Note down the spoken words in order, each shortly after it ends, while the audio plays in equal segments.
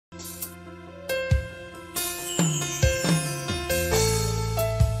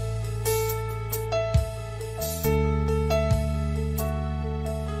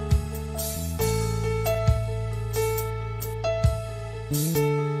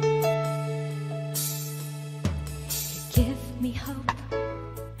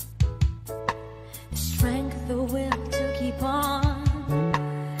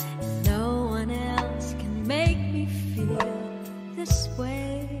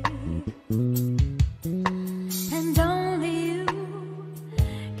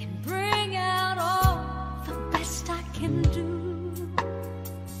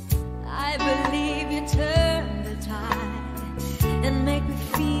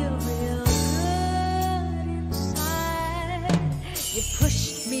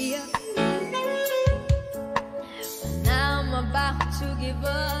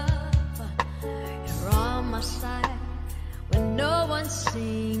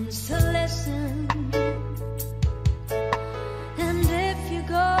just to listen. And if you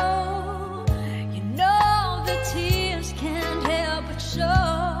go, you know the tears can't help but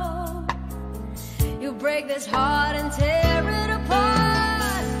show. You'll break this heart and tear it apart.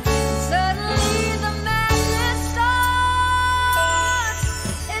 Suddenly the madness starts.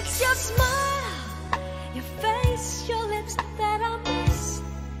 It's your smile, your face, your lips that I miss.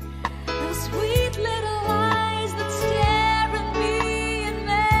 Those sweet little eyes that stare at me and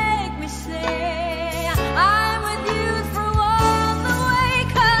make me say I'm with you through all the way.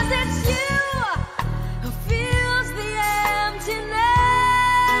 'Cause it's you who fills the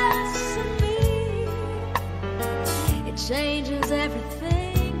emptiness in me. It changes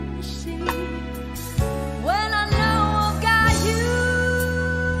everything you see when I know I've got you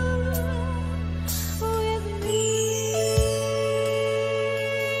with me.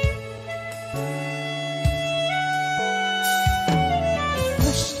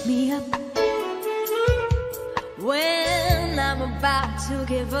 Pushed me up when I'm about to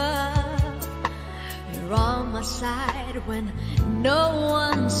give up. You're on my side when no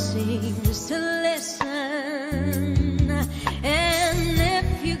one seems to listen. And if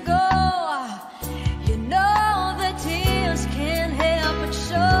you go, you know the tears can't help but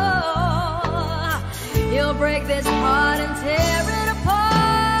show. You'll break this heart and tear it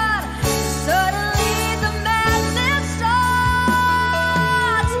apart. Suddenly the madness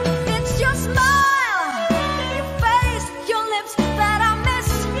starts. It's your smile, your face, your lips that I miss.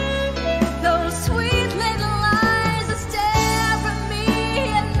 Those sweet little eyes that stare at me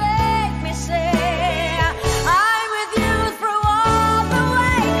and make me say I'm with you through all the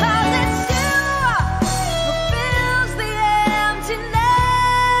way. 'Cause it's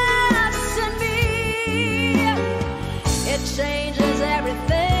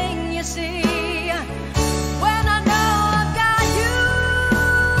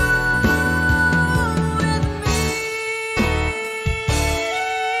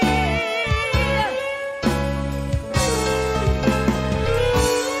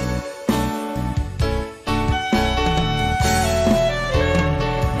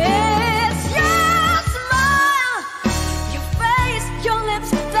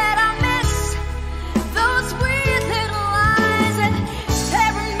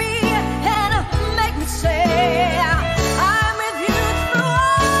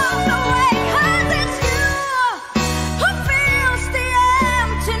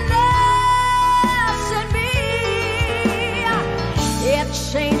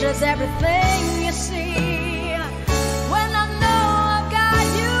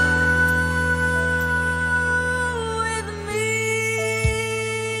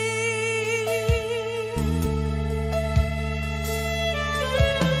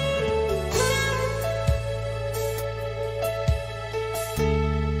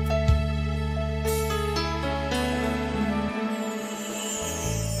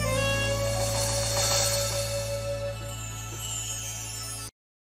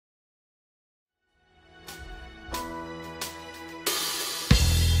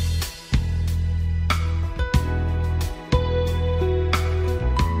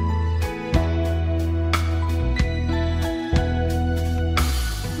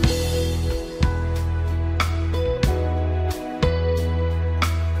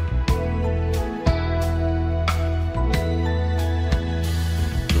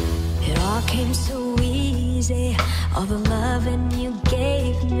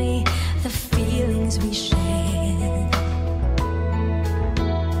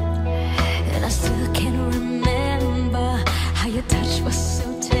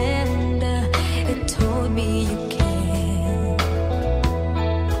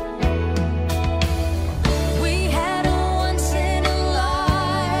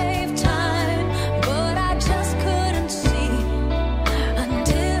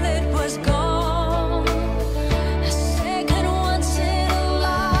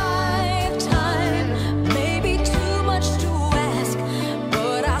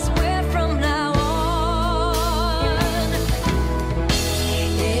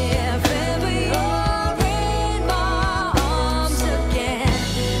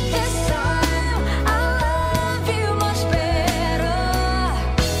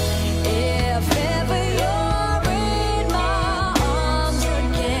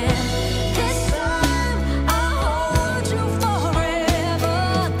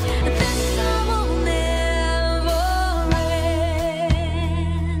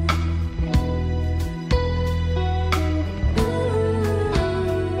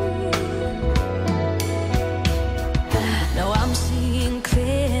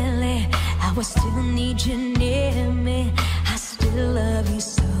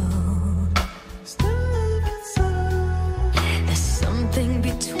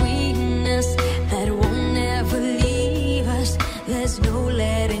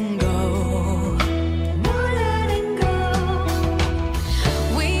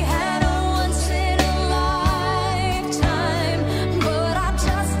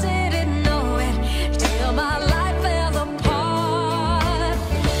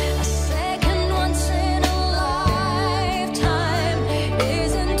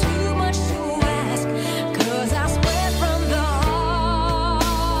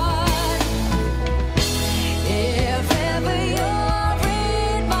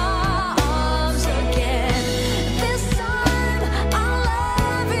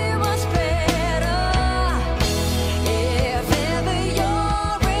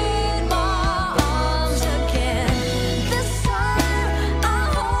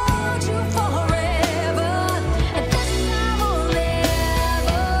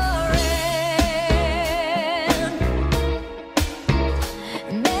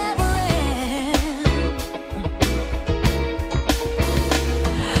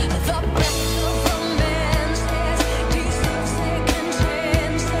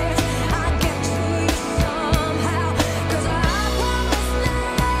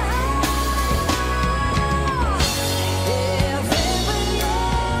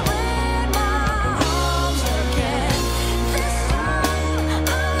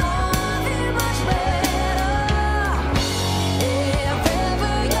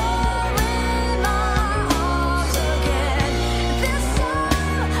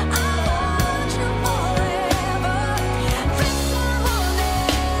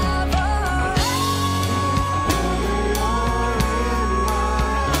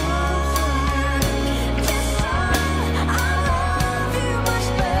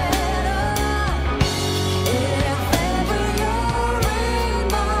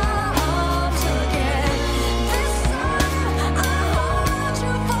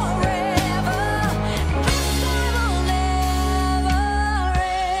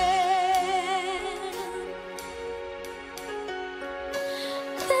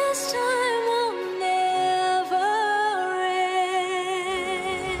this time will never end.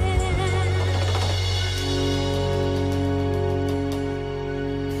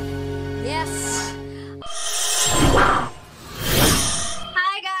 Yes.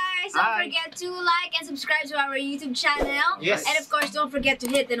 Hi guys, don't forget to like and subscribe to our YouTube channel. Yes. And of course, don't forget to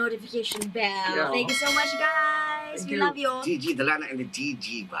hit the notification bell. Yeah. Thank you so much, guys. We love you. Gigi De Lana and the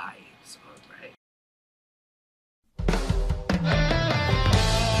Gigi vibes. Alright.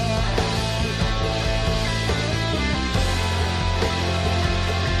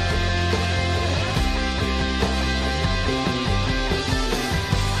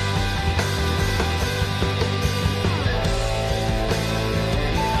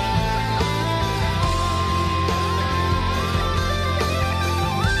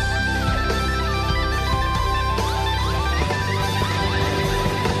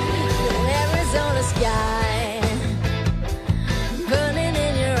 Arizona sky burning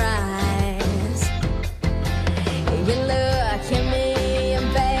in your eyes. You look at me and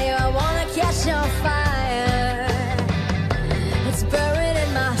babe, I wanna catch on fire. It's buried in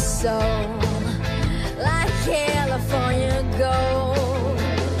my soul like California gold.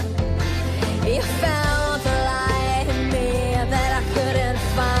 You found the light in me that I couldn't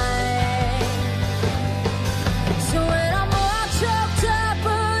find. So when I'm all choked up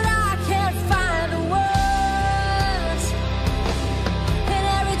but I can't find the words, and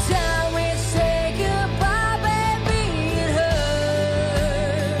every time we say goodbye, baby, it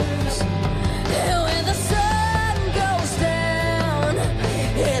hurts. And when the sun goes down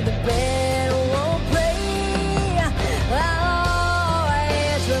and the band won't play, I'll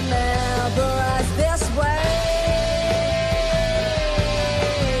always remember us this way.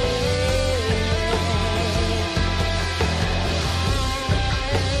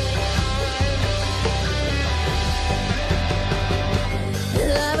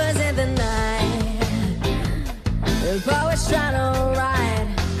 Lovers in the night, the poets trying to write.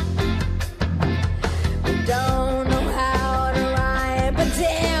 We don't know how to write, but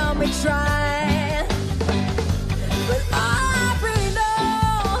damn, we try. But all I really know,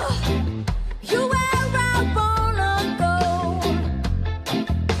 you where I wanna go.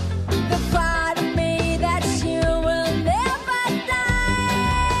 The part of me that you will never die.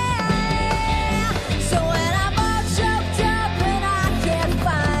 So when I'm all choked up and I can't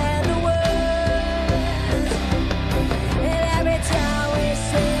find the words, and every time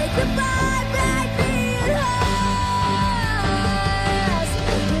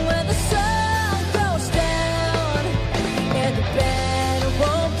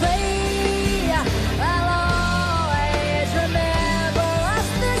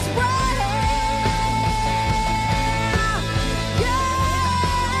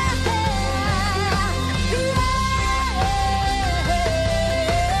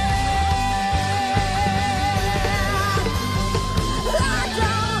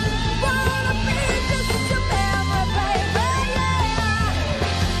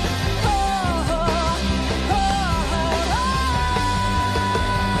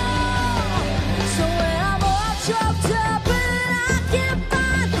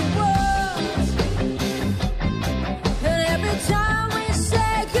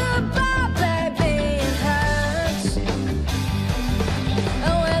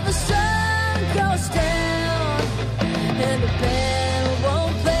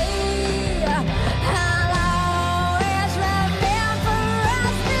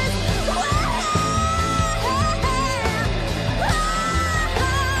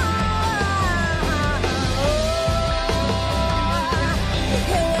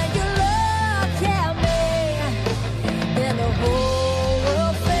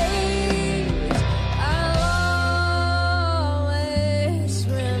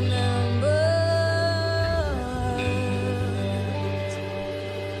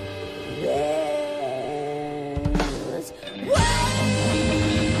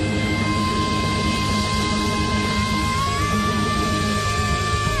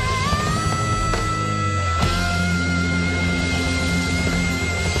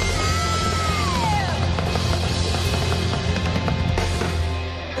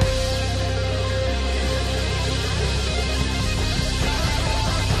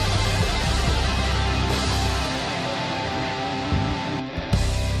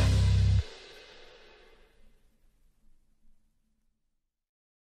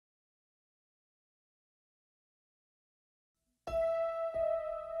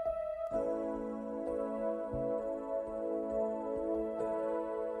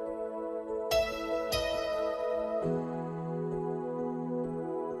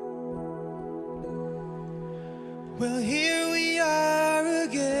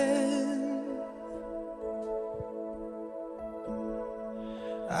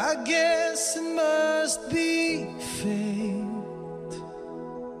I guess it must be fate.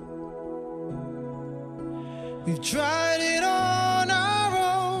 We've tried it on our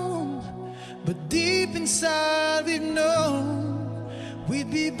own, but deep inside we've known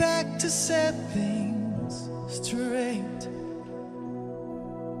we'd be back to set things straight.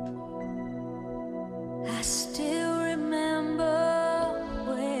 I still remember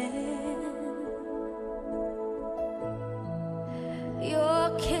when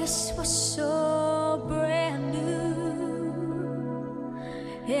your kiss was so brand new.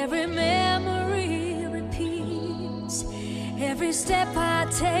 Every memory repeats, every step I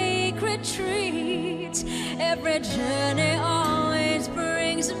take retreats, every journey always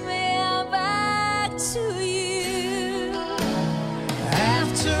brings me back to you.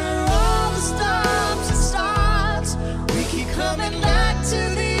 After all the stops and starts, we keep coming back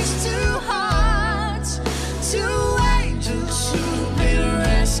to these two hearts, two angels who've been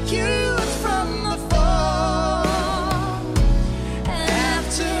rescued from the fall.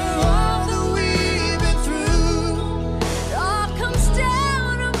 After all that we've been through, It all comes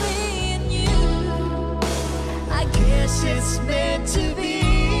down to me and you. I guess it's meant to be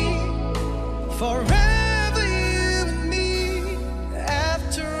forever, you and me.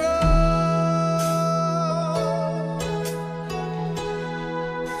 After all,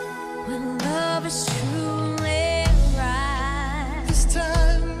 When love is truly right, this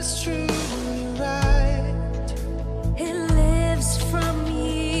time is truly right. it lives from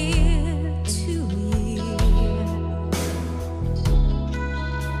year to year.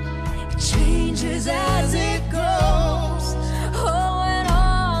 It changes as it grows, oh, and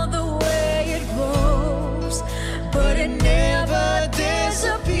all the way it grows, but it never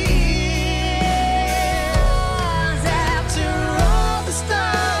disappears. After all the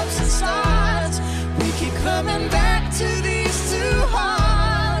stops and starts, we keep coming back to these two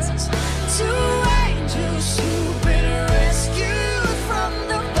hearts, two angels who've been rescued from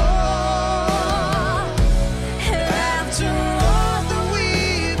the fall. And After all that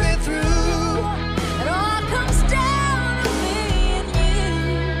we've been through, it all comes down to me and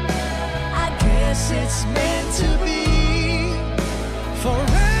you. I guess it's meant to be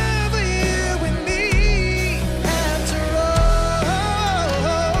forever, you and me. After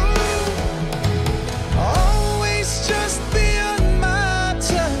all, always just beyond my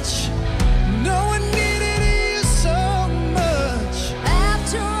touch. No one needed you so much.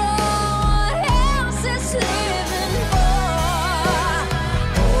 After all, what else is living for?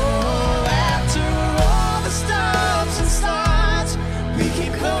 Oh, after all the stops and starts, we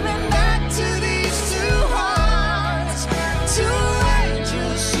keep coming back to these two hearts, two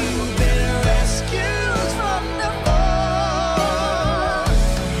angels who've been rescued from the fall.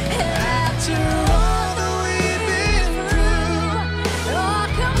 After all that we've been through, It all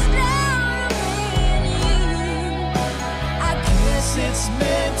comes down to me and you. I guess it's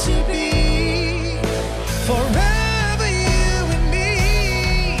meant to be forever, you and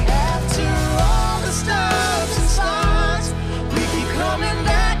me. After all the stops and starts, we keep coming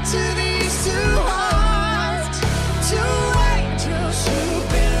back to these two hearts, two angels who've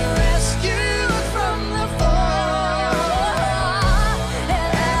been rescued from the fall.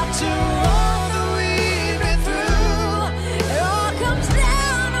 And After all that we've been through, it all comes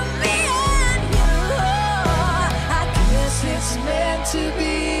down to me and you. I guess it's meant to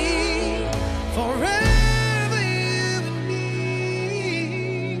be forever, you and me.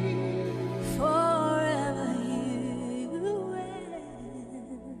 Forever you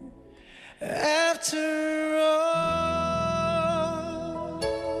After all.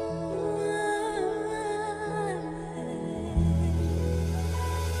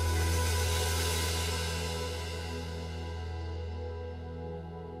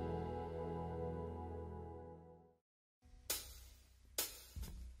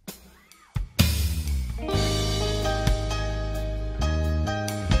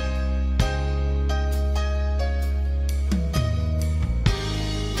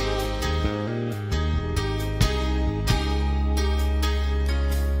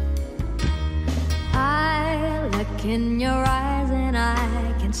 I look in your eyes and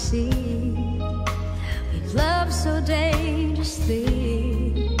I can see we've loved so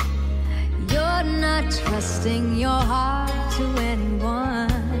dangerously. You're not trusting your heart to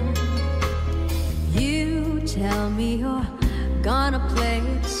anyone. You tell me you're gonna play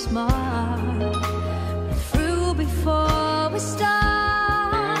it smart. We're through before we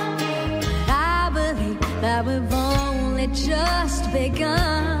start. I believe that we've only just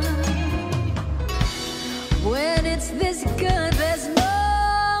begun. When it's this good, there's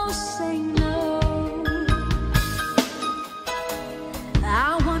no saying no.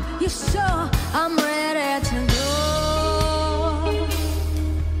 I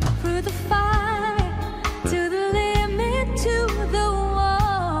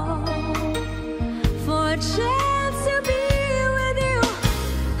chance to be with you,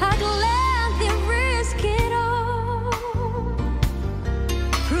 I'd gladly risk it all.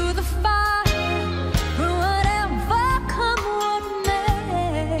 Through the fire, through whatever come what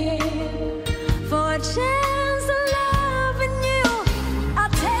may. For a chance of loving you, I'll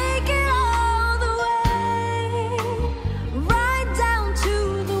take it all the way, right down to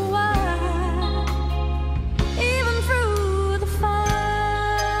the wire, even through the fire.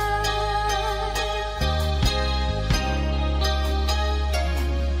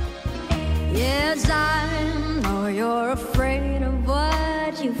 Yes, I know you're afraid of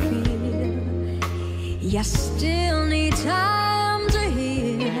what you feel. You still need time to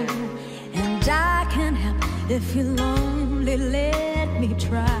heal, and I can help if you'll only let me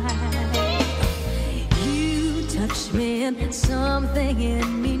try. You touch me and something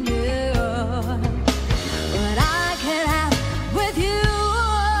in me new, but I can't have with you.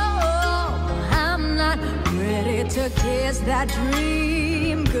 I'm not ready to kiss that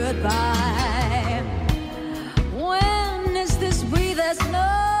dream goodbye. When is this we? There's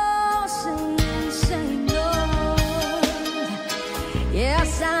no saying no.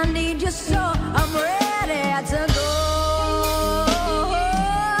 Yes, I need you so I'm ready to go.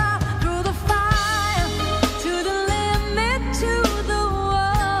 Through the fire, to the limit, to the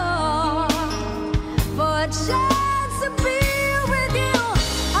wall. For a chance to be with you,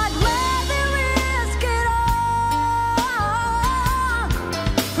 I'd rather risk it all.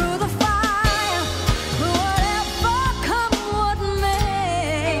 Through the fire, through whatever come what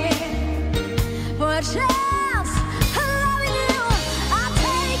may. For a chance of loving you, I'll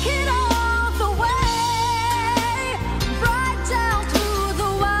take it all the way, right down to the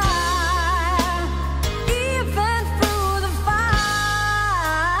wire, even through the fire.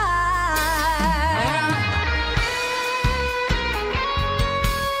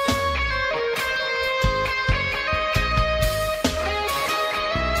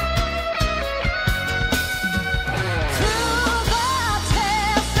 Through the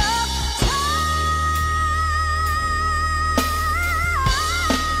test of time,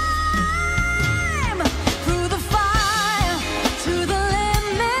 through the fire, to the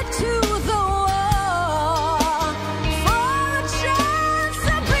limit, to the wall. For a chance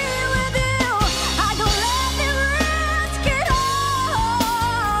to be with you, I'd gladly risk it all.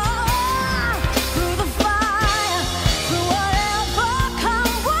 Through the fire, through whatever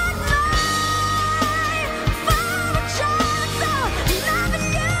come what may. For a chance of loving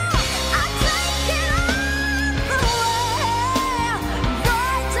you, I'd take it all the way,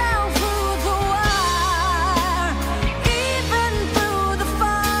 right down through the wire, even through the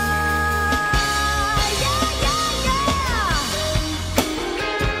fire. Yeah, yeah, yeah.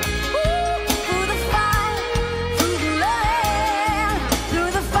 Through the fire, through the land,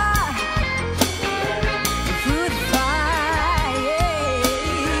 through the fire, through the fire, yeah.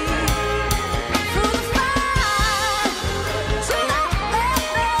 Through the fire, to the land,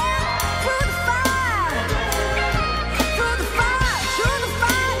 through the fire, through the fire, through the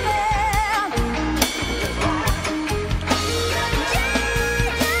fire,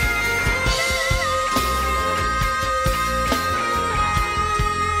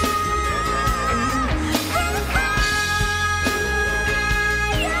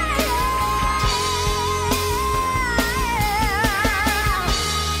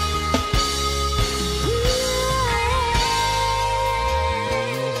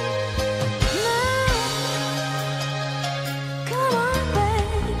 come on, babe.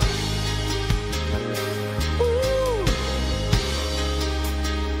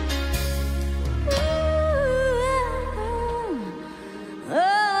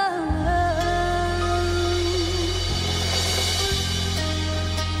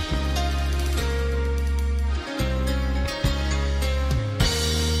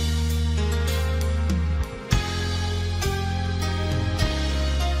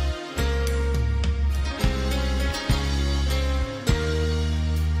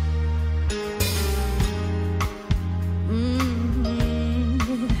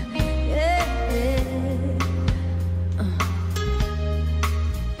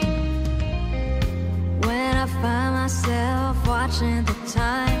 When I find myself watching the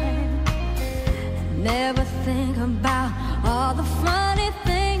time, I never think about all the funny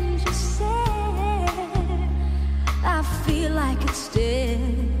things you said. I feel like it's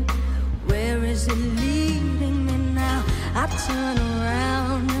dead. Where is it leading me now? I turn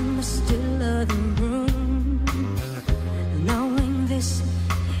around in the still of the room, knowing this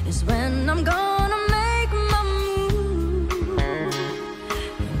is when I'm gonna make my move.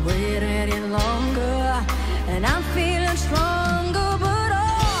 Wait any longer, and I'm feeling stronger, but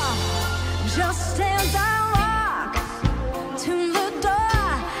just stand out.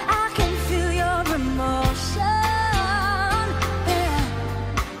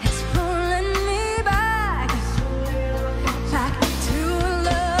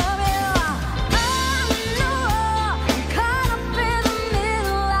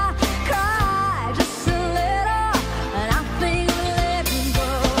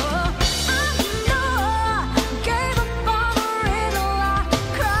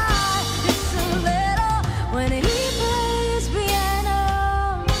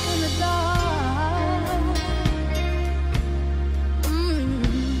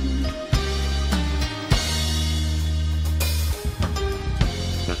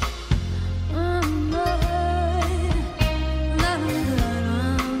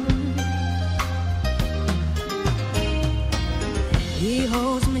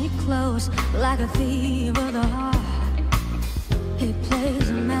 a thief of the heart. He plays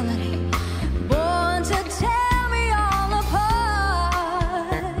a melody born to tear me all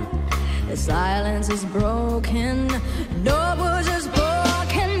apart. The silence is broken, no words is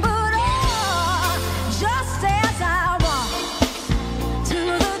broken, but oh, just as I walk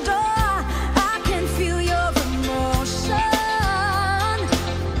to the door, I can feel your emotion.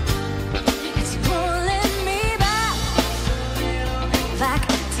 It's pulling me back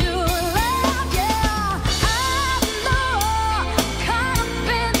to love, yeah. I'm caught up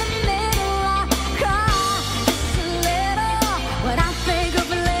in the middle. I cry just a little when I think of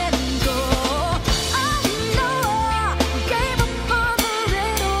letting go. I gave up on the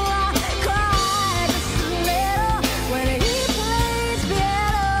riddle. I cry just a little when he plays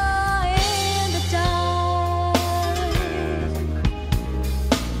piano in the dark.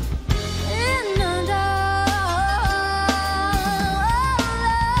 In the dark,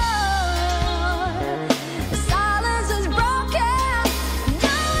 the silence is broken,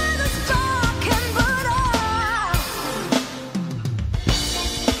 no one is spoken, but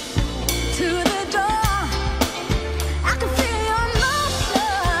to the door, I can feel your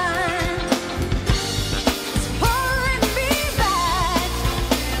motion. It's pulling me back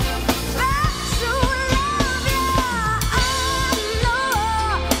to love, yeah. I'm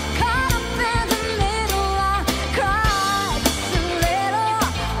caught up in the middle. I cry just a little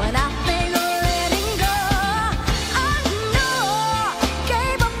when I think of letting go. I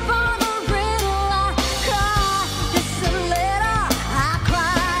gave up on the riddle. I cry just a little. I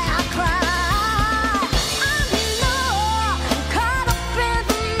cry. I'm caught up in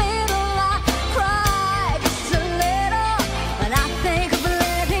the middle. I cry just a little when I think of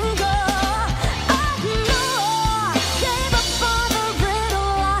letting go. I gave up on the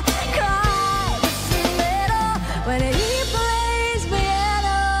riddle. I cry just a little when he plays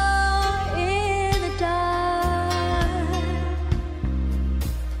piano in the dark.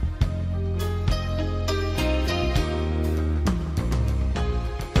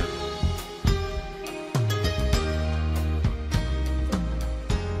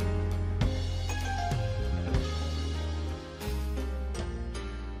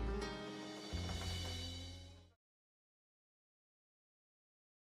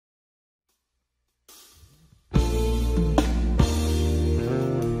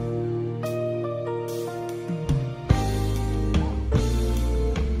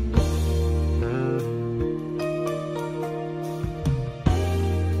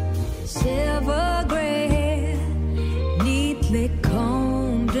 Silver gray, neatly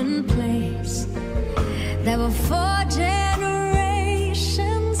combed in place. There were 4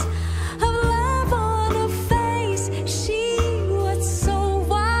 generations of love on her face. She was so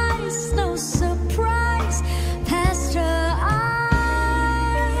wise, no surprise. Past her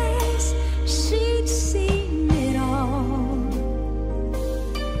eyes, she'd seen it all.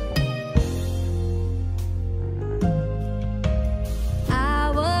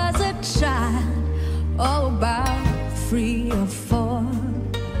 I was a child, oh, about 3 or 4.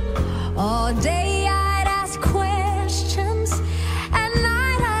 All day I'd ask questions, at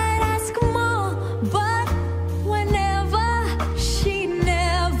night I'd ask more. But whenever she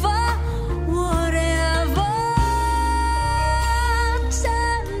never would ever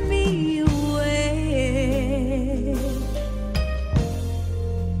turn me away.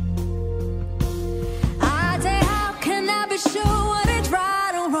 I'd say, how can I be sure what is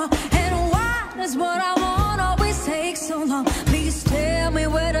right or wrong? And why does what I want always take so long? Please tell me,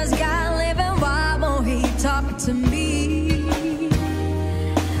 where does God live and why won't he talk to me?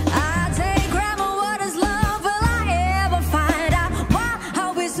 I'd say, Grandma, what is love? Will I ever find out? Why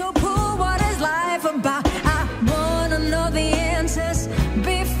are we so poor? What is life about? I wanna know the answers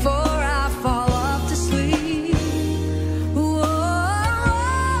before I fall off to sleep. Whoa.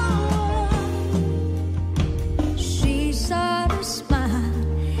 She sort of smiled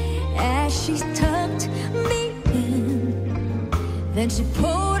as she tucked me in. Then she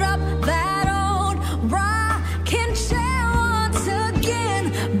pulled up that old rocking chair once again.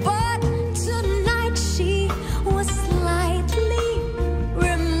 But tonight she was slightly,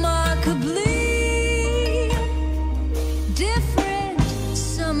 remarkably different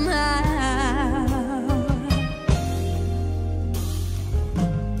somehow.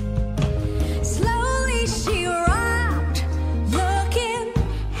 Slowly she rocked, looking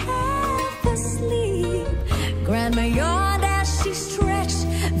half asleep. Grandma yawned as she stretched,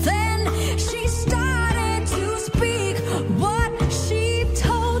 then she started to speak. What she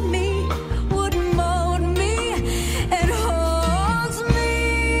told me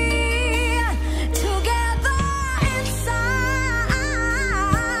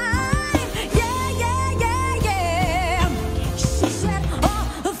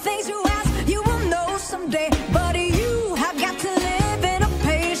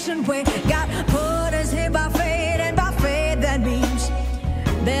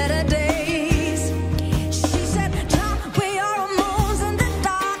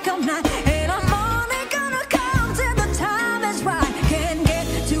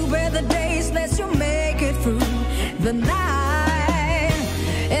the night.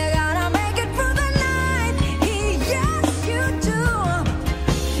 You gotta make it through the night. Yes, you do.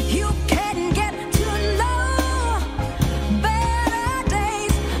 You can get to know better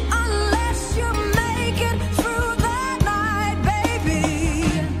days unless you make it through the night, baby.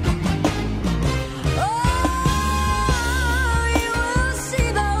 Oh, you will see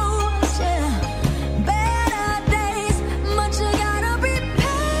those better days, but you gotta be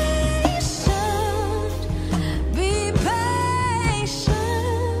patient. Be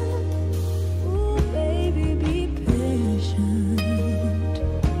patient. Ooh, baby, be patient.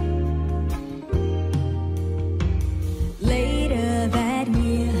 Later that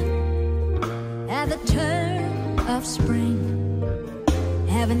year, at the turn of spring,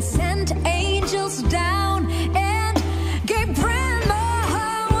 heaven sent angels down and gave grandma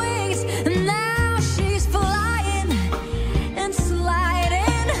her wings. And now she's flying and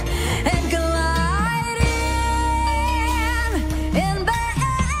sliding and gliding in the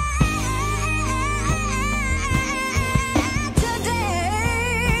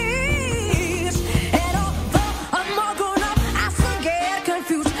days. And although I'm all grown up, I still get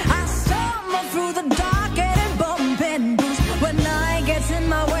confused. I stumble through the dark and bump and bruise. When night gets in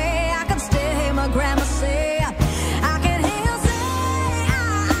my way, I can still hear my grandma say, I can hear her say,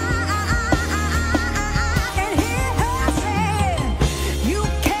 I can hear her say, you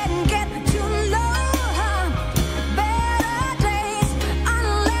can get to know her better days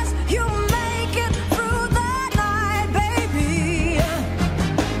unless you make it through the night, baby.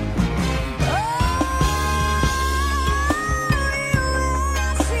 Oh, you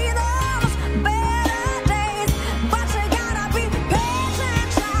will see those better days, but you gotta be patient,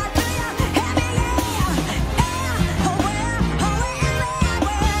 child. Do you hear me? Yeah, oh well,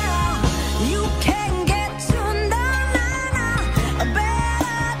 you can get to know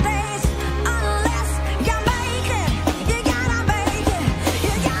better days unless you make it. You gotta make it.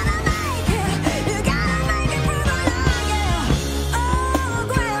 You gotta make it. You gotta make it through the night. Yeah. Oh,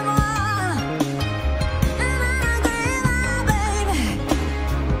 grandma, grandma, baby.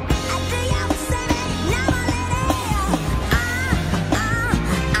 I do you say me now, my lady.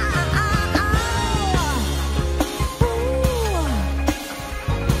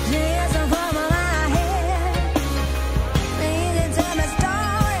 Tears are from my head. You can tell me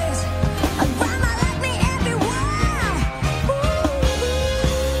stories. Grandma left me everywhere.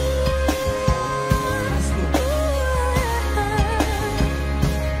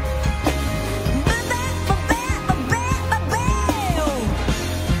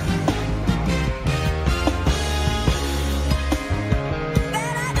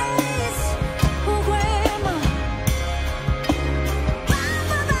 Better days, oh grandma.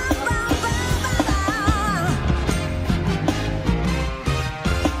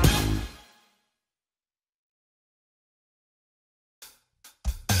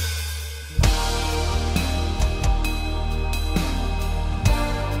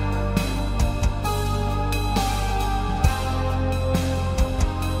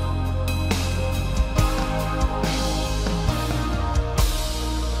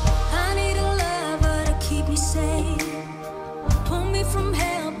 I need a lover to keep me safe. Pull me from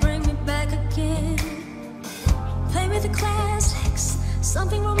hell, bring me back again. Play with the classics,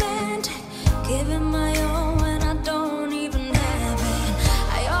 something romantic. Give it my all when I don't even have it.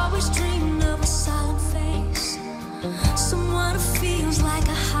 I always dreamed of a silent face, someone who feels like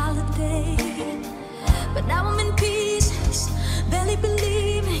a holiday. But now I'm in pieces, barely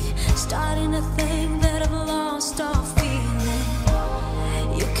believing, starting to think that I've lost all feeling.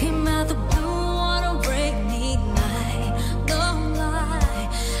 You came out the blue, wanna break me night. Don't lie,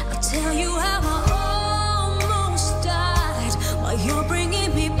 I'll tell you how I almost died while you're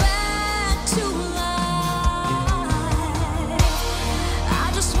bringing me back to life. I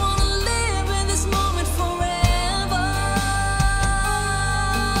just wanna live in this moment forever,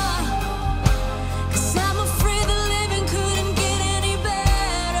 'cause I'm afraid the living couldn't get any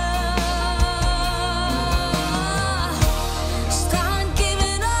better. Start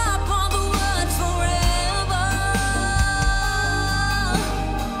giving up on the word forever,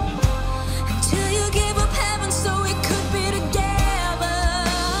 until you give up heaven so we could be together.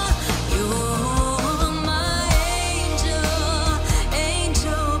 You're my angel,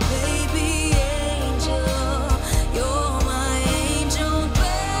 angel, baby, angel. You're my angel,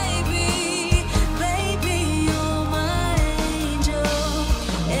 baby, baby. You're my angel,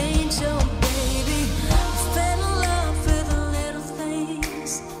 angel, baby. I fell in love with the little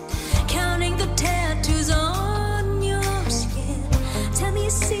things, counting the tattoos on your skin. Tell me a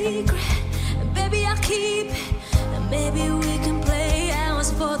secret, and baby I'll keep it, and maybe we can play hours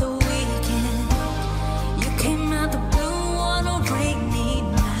for the weekend. You came out the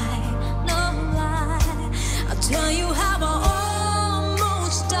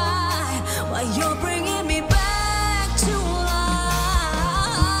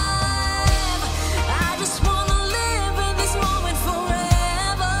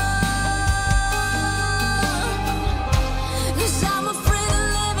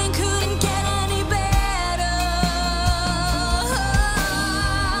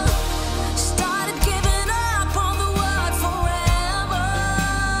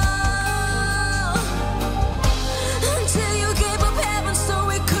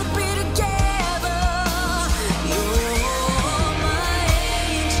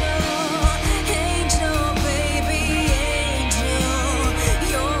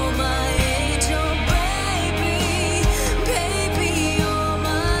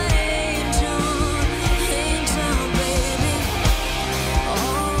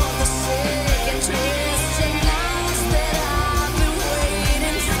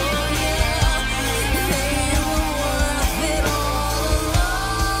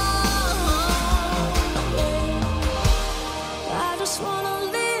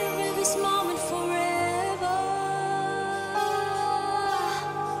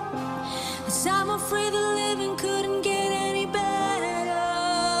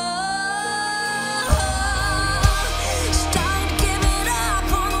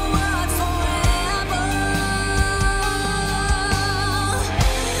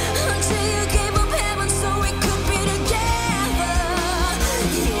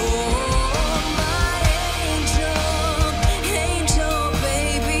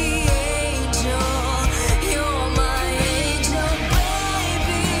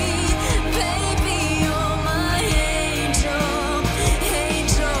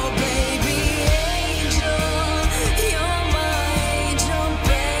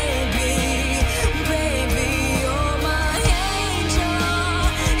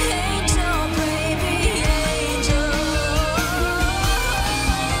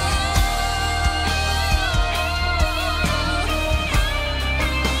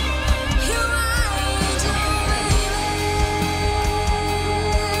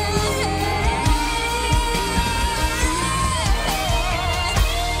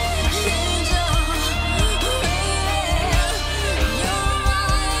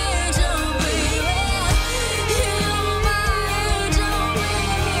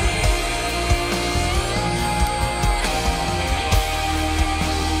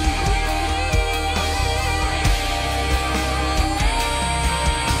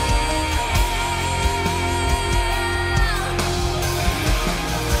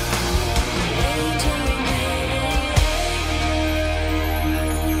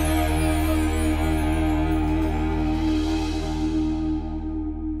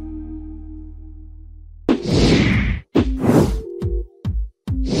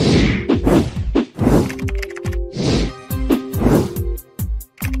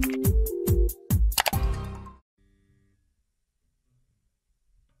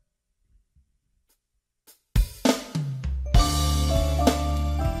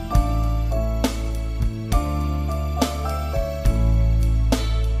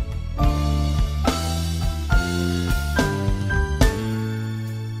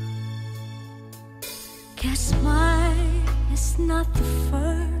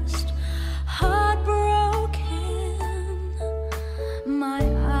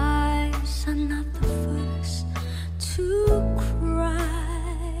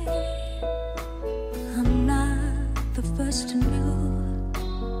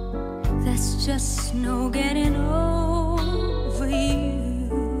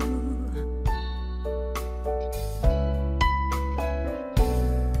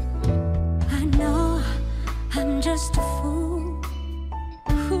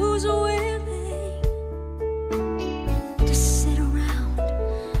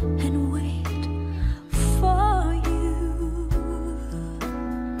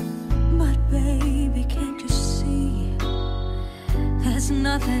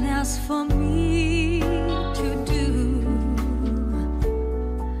else for me to do.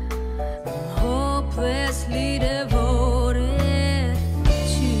 I'm hopelessly devoted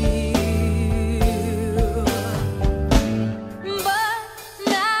to you. But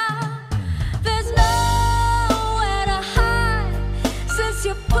now there's nowhere to hide since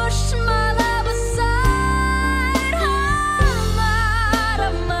you pushed my love aside. I'm out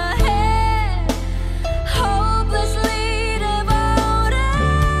of my head, hopelessly devoted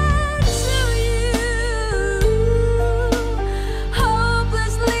to you.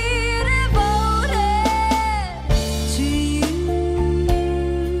 Hopelessly devoted to you.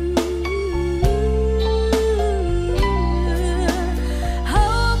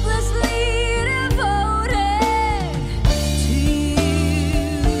 Hopelessly devoted to you.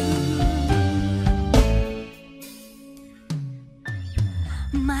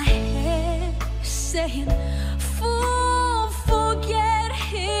 My head saying, fool, forget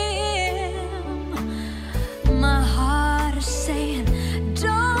him. My heart is saying,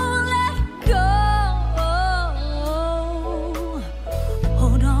 don't let go.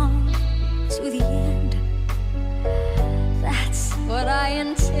 Hold on to the end. That's what I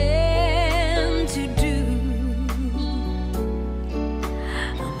intend to do.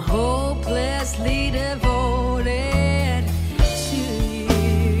 I'm hopelessly devoted to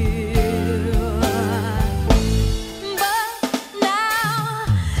you. But now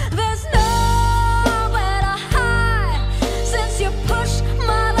there's nowhere to hide since you pushed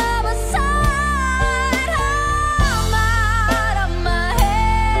my love aside. I'm out of my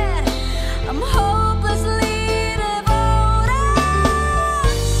head, I'm hopelessly devoted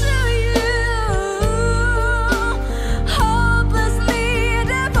to you. Hopelessly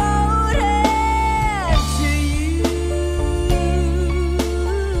devoted to you.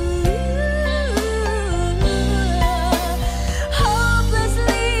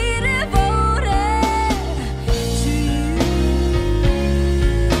 Hopelessly devoted to you.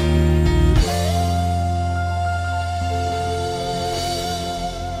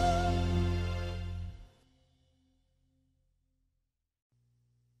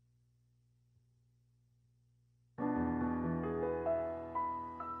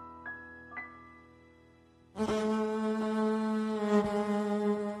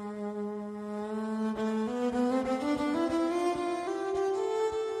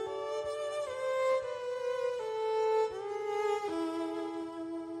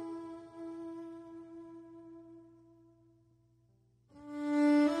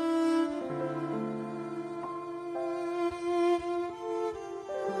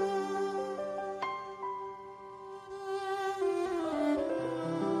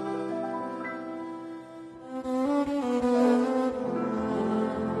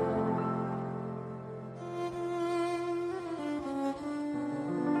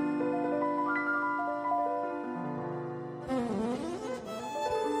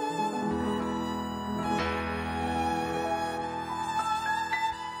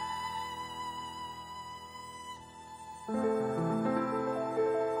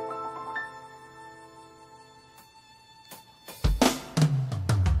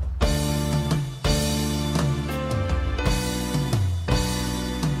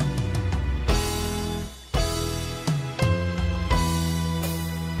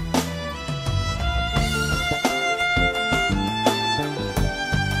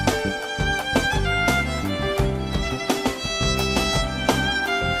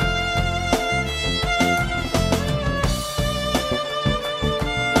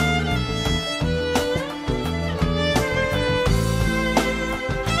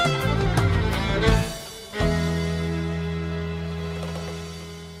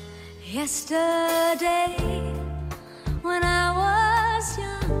 Yesterday, when I was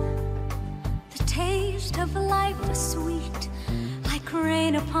young, the taste of life was sweet, like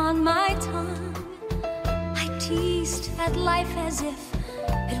rain upon my tongue. I teased at life as if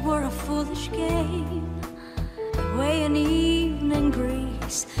it were a foolish game, the way an evening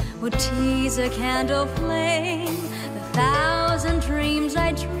breeze would tease a candle flame. The thousand dreams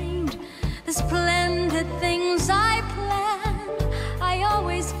I dreamed, the splendid things I planned, I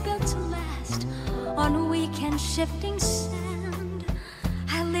always built to last on weak and shifting sand.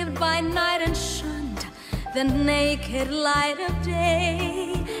 I lived by night and shunned the naked light of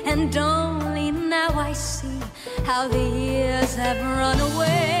day, and only now I see how the years have run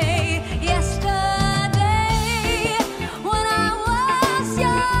away. Yesterday, when I was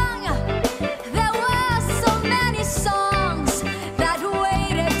young, there were so many songs that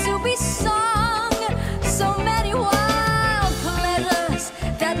waited to be sung, so many wild pleasures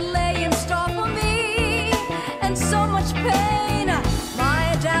that lay in store for me, and so much pain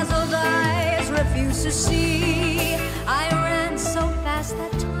my dazzle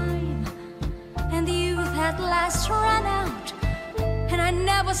just ran out, and I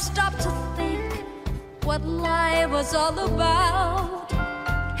never stopped to think what life was all about.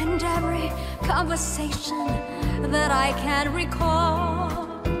 And every conversation that I can recall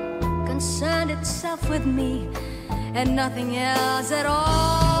concerned itself with me and nothing else at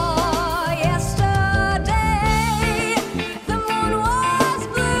all. Yesterday, the moon was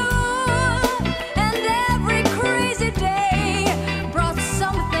blue, and every crazy day brought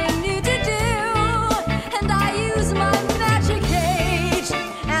something new to do. And I used my magic age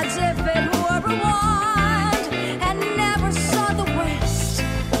as if it were a wand, and never saw the waste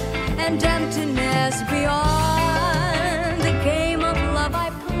and emptiness beyond. The game of love I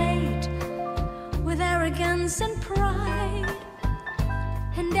played with arrogance and pride,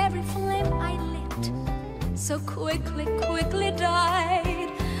 and every flame I lit so quickly died.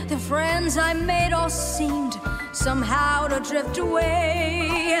 The friends I made all seemed somehow to drift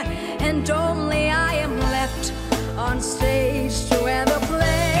away, and only I am left on stage to end the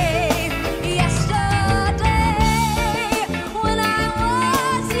play. Yesterday, when I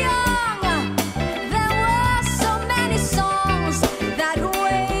was young, there were so many songs that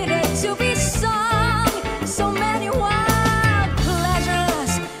waited to be sung. So many wild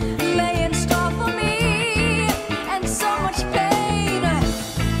pleasures lay in store for me, and so much pain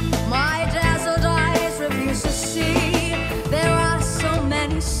my dazzled eyes refuse to see. There are so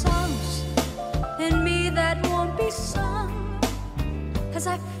many songs in me that won't be sung, 'cause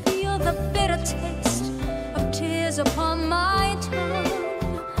I feel the bitter taste of tears upon my tongue.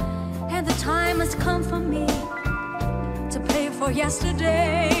 And the time has come for me to pay for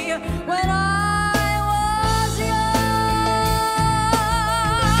yesterday, when I was young.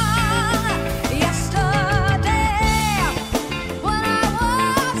 Yesterday, when I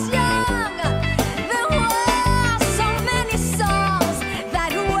was young, there were so many songs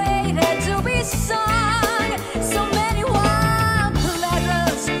that waited to be sung. So many wild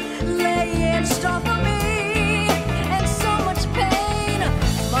pleasures lay in store for me, and so much pain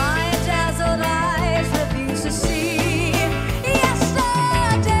my dazzled eyes refuse to see.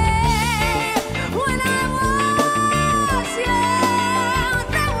 Yesterday, when I was young,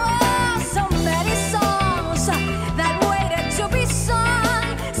 there were so many songs that waited to be sung.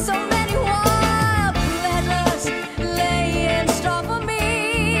 So many wild pleasures lay in store for me,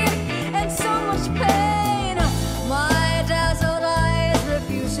 and so much pain my dazzled eyes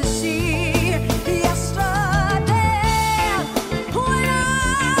refuse to see. Yesterday, when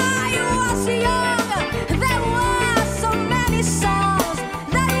I was young, there were so many songs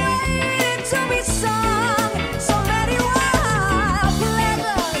that waited to be sung. So many wild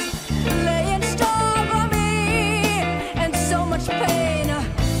pleasures lay in store for me, and so much pain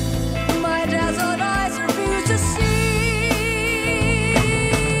my dazzled eyes refuse to see.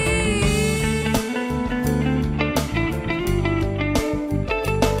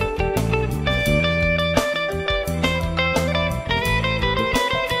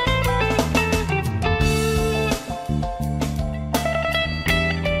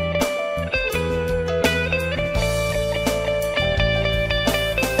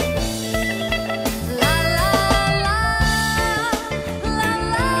 La la la, la la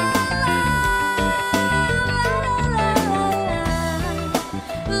la,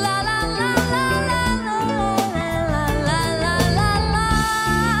 la la la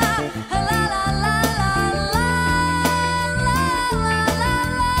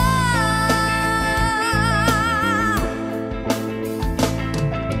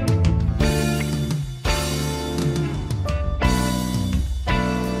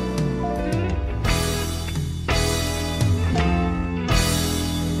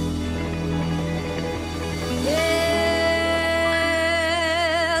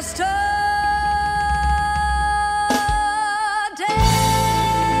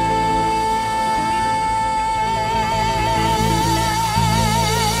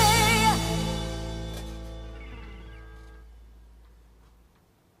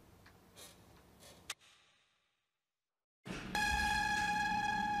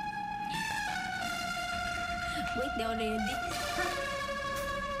Wait, they're ready.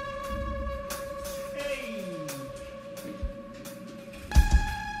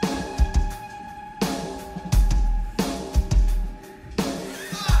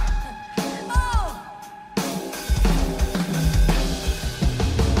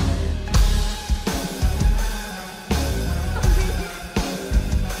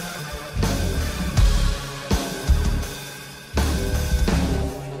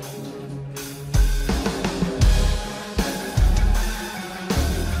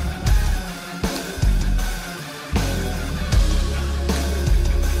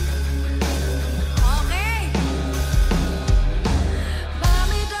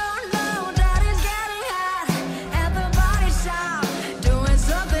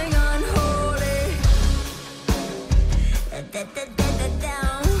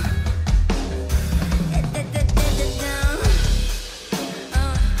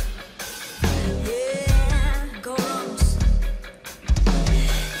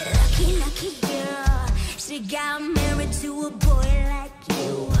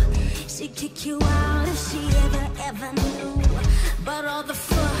 she'd kick you out if she ever knew. But all the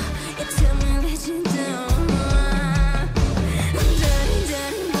fur, it till me let you down. Dirty,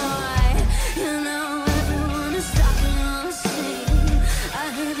 dirty boy, you know everyone is talking on the scene.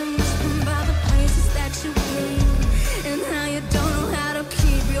 I hear them whispering about the places that you been, and how you don't know how to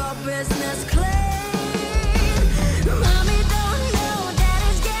keep your business clean. Mommy don't know that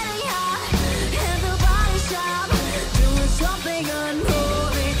it's getting hot at the body shop, doing something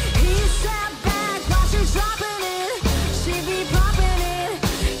unholy. He sat back while she's dropping it. She be popping it,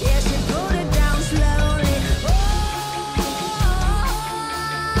 yeah, she put it down slowly.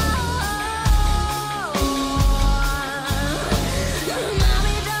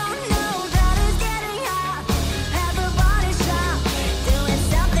 Mommy don't know that it's getting hot at the body shop, doing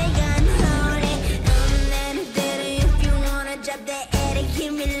something unholy. Daddy, if you wanna drop that Eddie,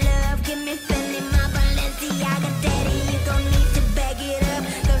 give me love, give me feeling, my Balenciaga daddy. You don't need to bag it up,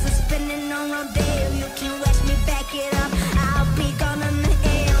 'cause I'm spinning on Rodeo. You can watch me back it up. I'll be gone on the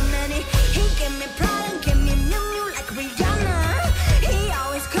AM minute. He give me pride and give me new like Rihanna. He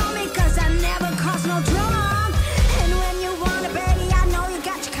always call me 'cause I never cause no drama. And when you want it, baby, I know you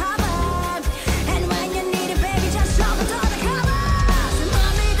got you covered. And when you need it, baby, just drop it on the covers.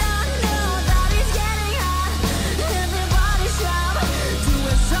 Mommy don't know that it's getting hot in the body shop,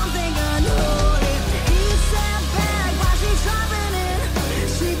 doing something unholy. He sat back while she's dropping it.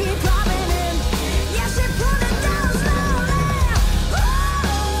 She be popping it, yeah, she put it down slowly.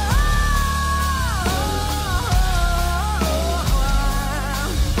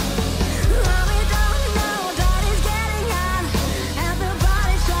 Mommy don't know that it's getting hot at the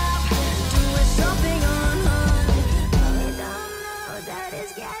body shop, doing something unholy. Mommy don't know that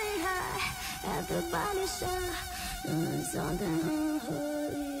it's getting hot at the body shop, doing something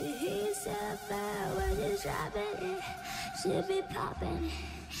unholy. He said that when she's dropping it, she be popping it,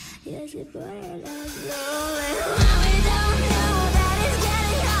 yeah, she put it down slowly. Mommy don't know that it's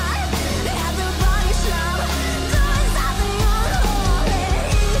getting hot at the body shop, doing something unholy.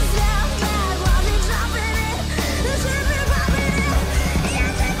 He said that while she's dropping it, she be popping it, yeah,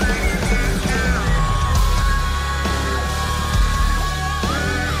 she put it down slowly.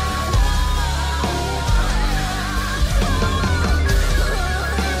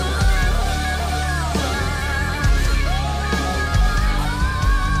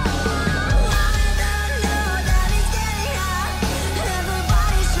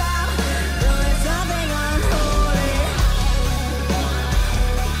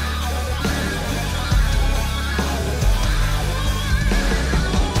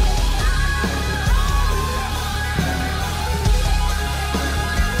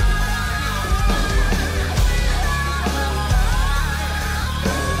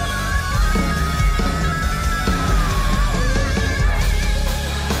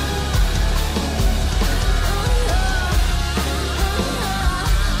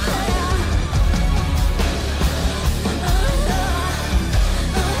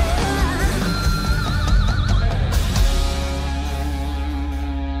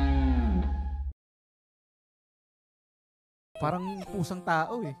 Parang pusang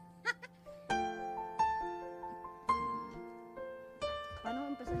tao eh. Paano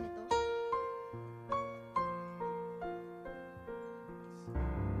umpisa nito?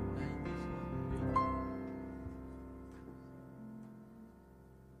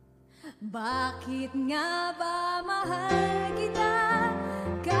 Bakit nga ba mahal kita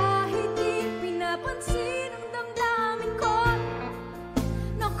kahit di pinapansin ang damdamin ko?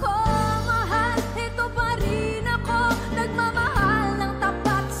 Nako, mahal, ito pa rin ako, nagmamahal ng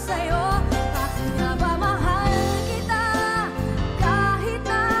tapat sa'yo. Bakit nga ba mahal kita kahit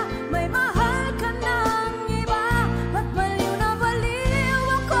na may mahal ka ng iba? Ba't baliw na baliw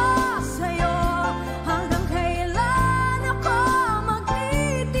ako sa'yo? Hanggang kailan ako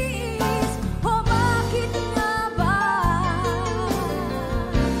magtitiis? O bakit nga ba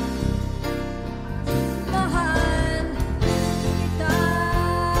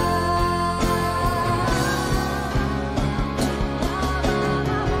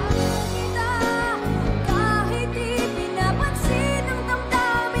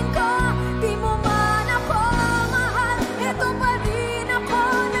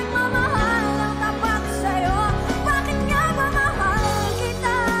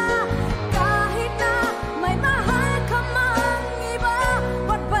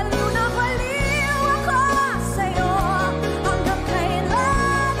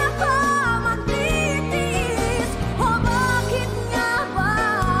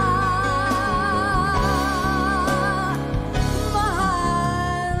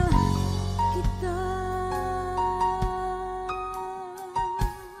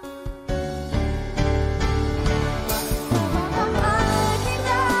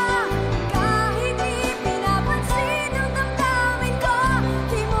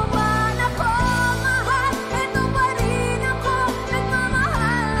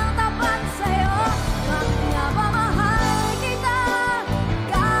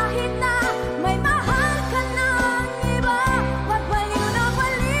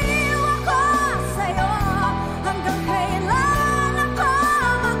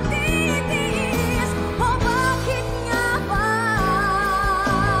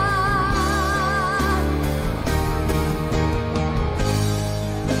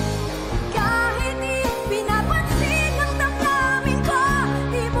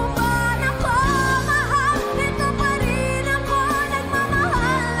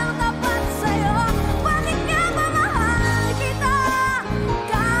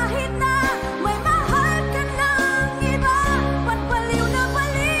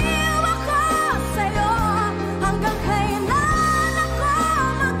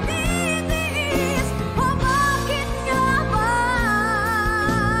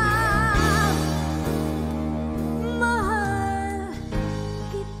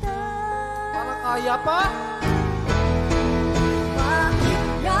Kaya pa? Bakit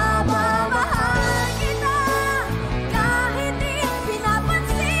nga ba mahal kita? Kahit di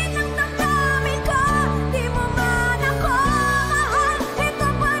pinapansin ang damdamin ko, di mo man ako mahal. Ito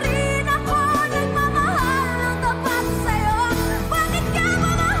pa rin ako, nagmamahal ng tapat sa'yo. Bakit nga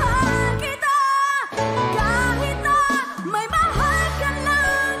ba mahal kita? Kahit na may mahal ka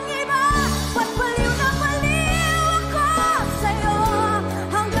ng iba, ba't baliw na baliw ako sa'yo?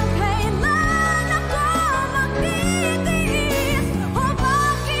 Hanggang kailan ako magtitiis? O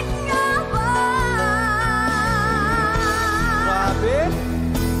bakit nga ba Grabe.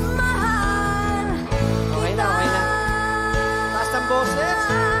 mahal Okay na, okay na. Taas ng boses.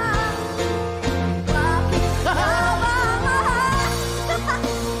 Bakit nga ba mahal?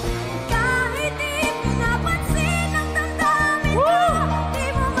 Kahit di pinapansin ang damdamin ko, di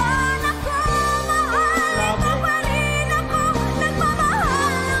mo man ako mahal. Ito pa rin ako,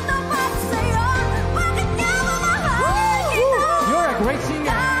 nagmamahal ng tapat sa'yo. Bakit nga ba mahal kita? You're a great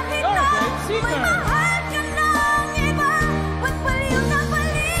singer. Kahit You're a na great may singer. mahal ka ng iba, ba't baliw na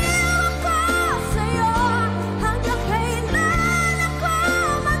baliw ako sa'yo? Hanggang kailan ako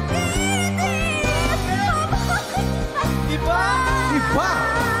magtitiis? O bakit nga Iba. Iba.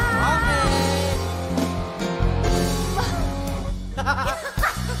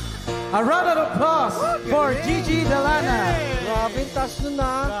 A round of applause for Gigi De Lana. Grabe, taas nun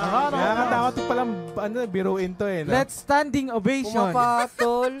na. Kaya nga dapat palang biruin to eh. No? Let's standing ovation.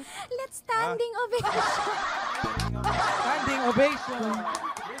 Pumapatol. Let's standing ovation. Standing ovation.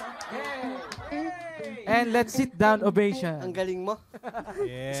 And let's sit down ovation. Ang galing mo.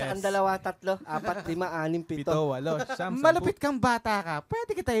 Yes. Isang, dalawa, tatlo, apat, lima, anim, pito. Pito, walo, siyam, sampu. Malapit kang bata ka,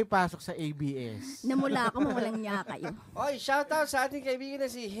 pwede kita ipasok sa ABS. Namula ako, mawalang niya kayo. Oy, shoutout sa ating kaibigan na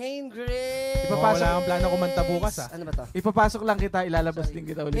si Hayne Grace. Oh, wala akong plano kumanta bukas ah. Ano ba to? Ipapasok lang kita, ilalabas din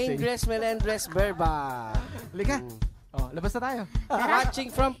kita ulit sa Hayne inyo. Grace Melendres Berba. Halika. Oh, labas na tayo. Watching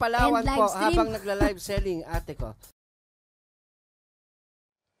from Palawan And live po stream. habang nagla-live selling ate ko.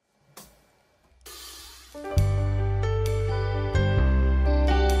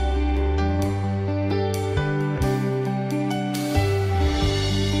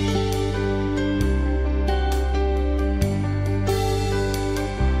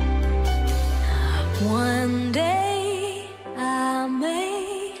 One day I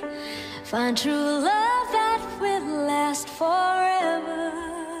may find true love that will last forever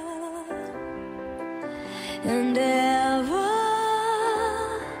and ever.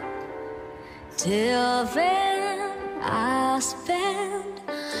 Till then, I'll spend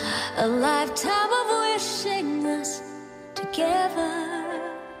a lifetime of wishing us together.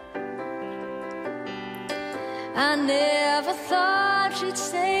 I never thought you'd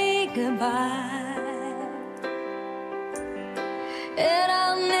say goodbye. And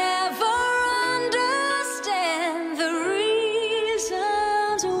I'll never understand the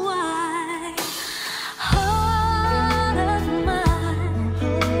reasons why. Heart of mine,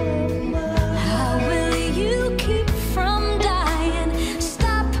 how will you keep from dying?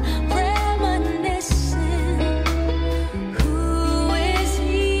 Stop reminiscing. Who is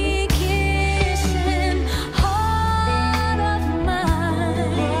he kissing? Heart of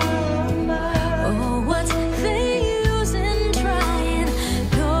mine, oh, what's the use in trying?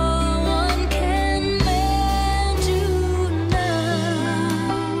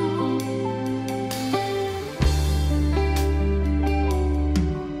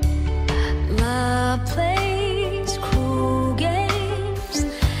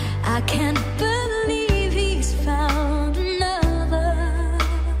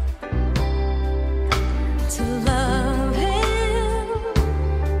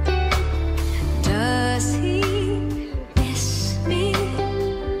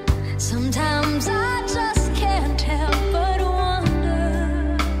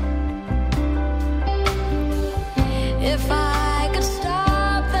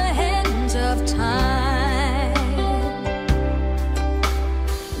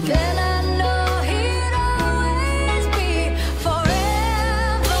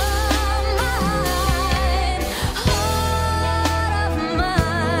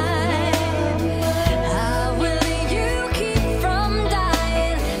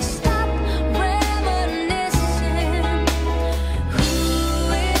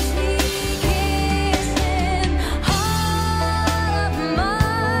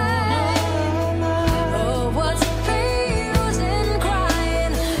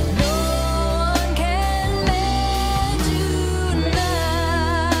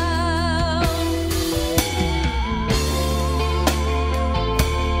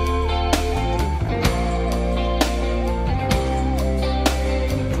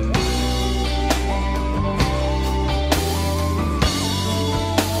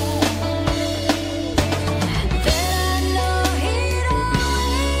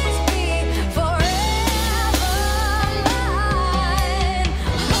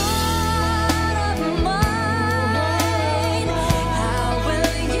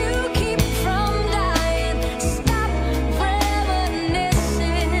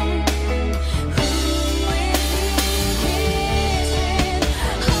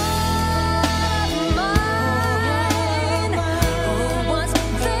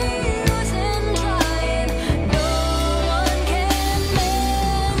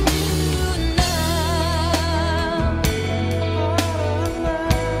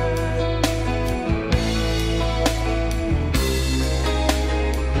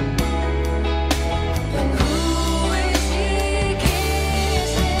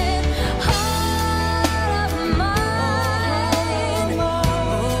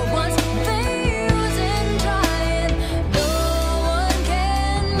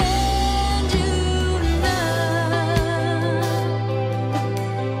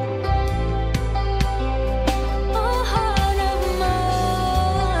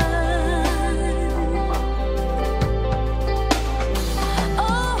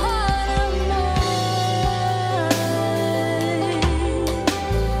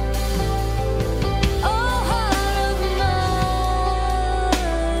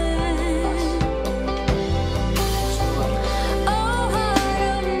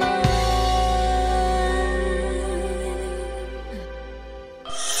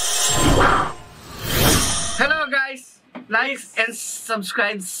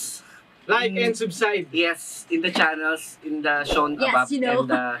 subscribe. Like and subscribe. Yes, in the channels, in the shown Yes, above you know. and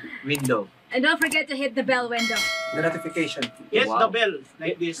the window. And don't forget to hit the bell window. The notification. Yes, Wow. the bell.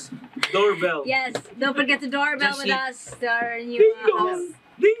 Like this. Doorbell. Yes, don't forget to doorbell Just with hit. us to our new Ding house. dong.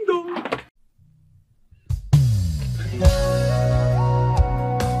 Ding dong.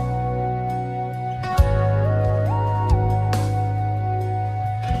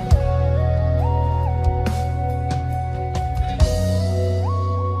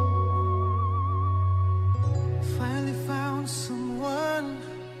 Finally found someone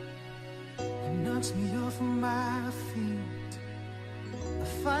who knocks me off of my feet. I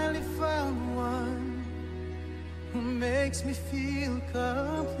finally found one who makes me feel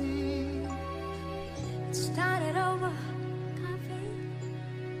complete. It started over coffee.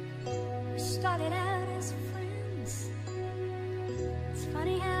 We started out as friends. It's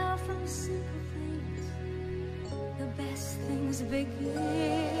funny how from simple things the best things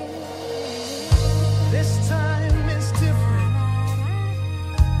begin. This time it's different.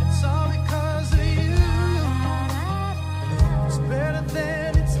 It's all because of you. It's better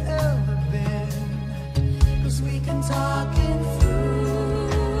than it's ever been. 'Cause we can talk it through.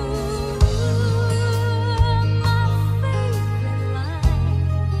 My favorite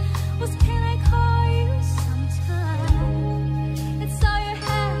line was, "Can I call you sometime?" It's all you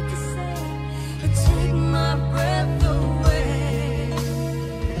had to say to take my breath away.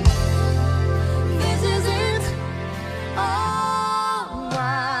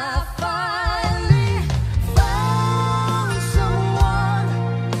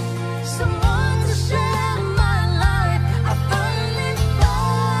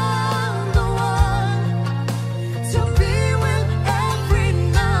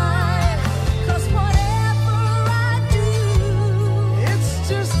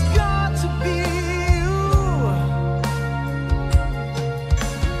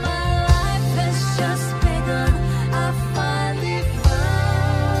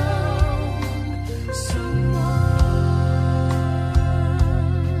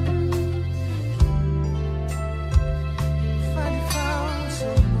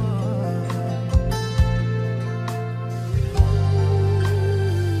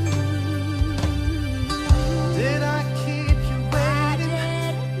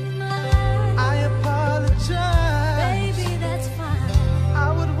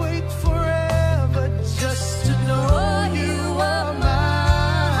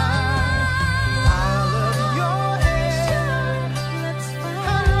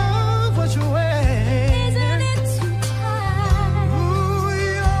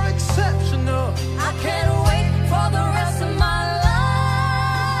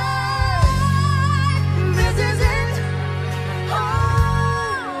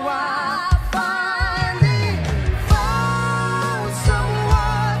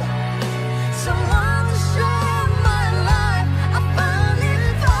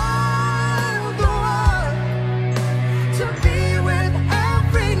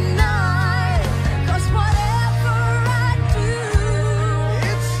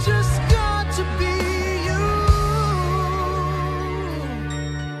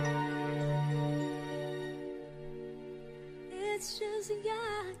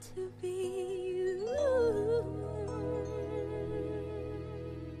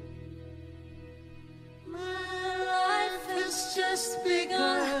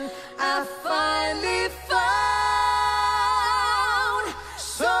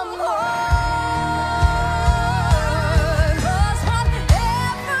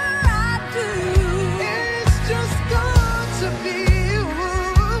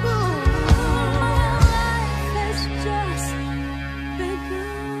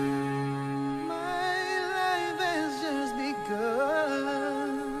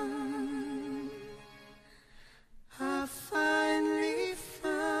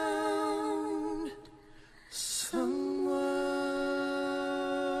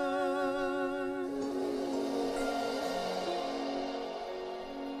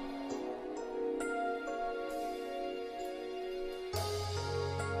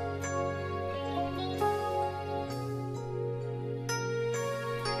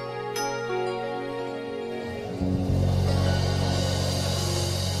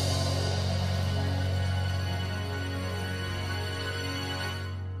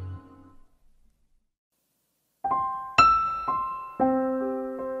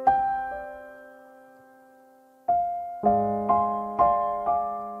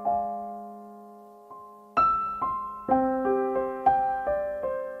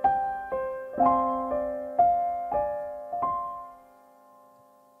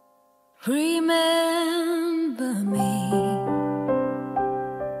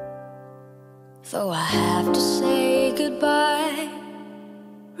 Though I have to say goodbye,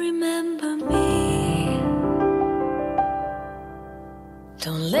 remember me.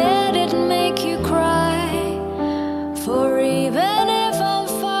 Don't let it make you cry, for even if I'm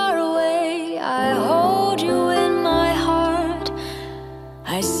far away, I hold you in my heart.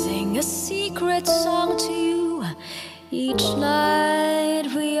 I sing a secret song to you each night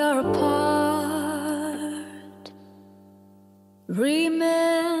we are apart.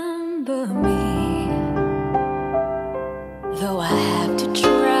 Remember me. Though I have to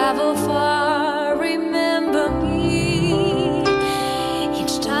travel far, remember me.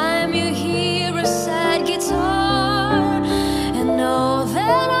 Each time you hear a sad guitar, and know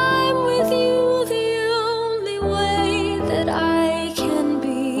that I'm with you the only way that I can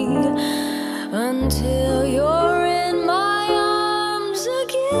be, until you're in my arms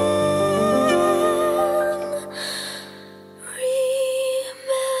again.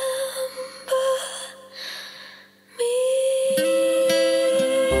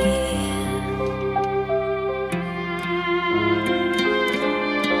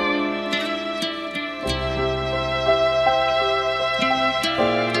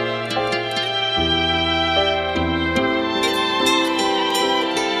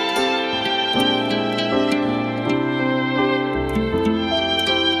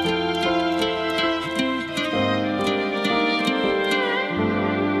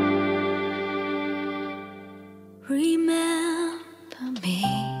 Remember me.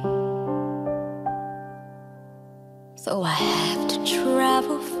 Though I have to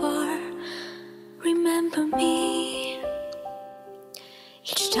travel far, remember me.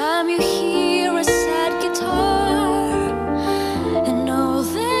 Each time you hear a sad guitar, and know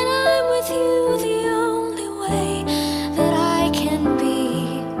that I'm with you the only way that I can be,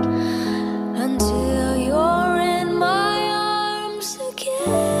 until you're in my arms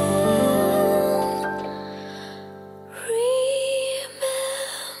again.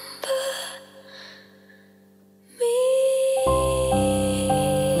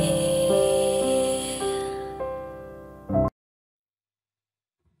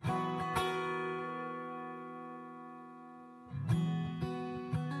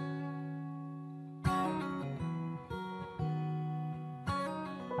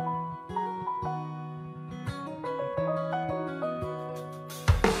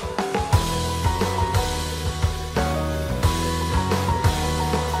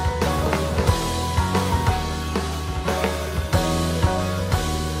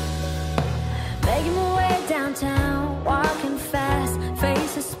 Making my way downtown, walking fast,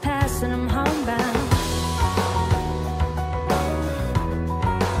 faces pass and I'm homebound.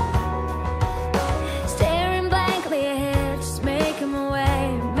 Staring blankly ahead, just making my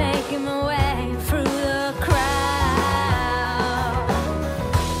way through the crowd.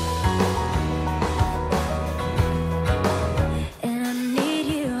 And I need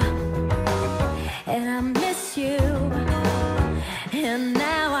you, and I miss you, and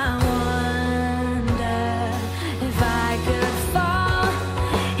now I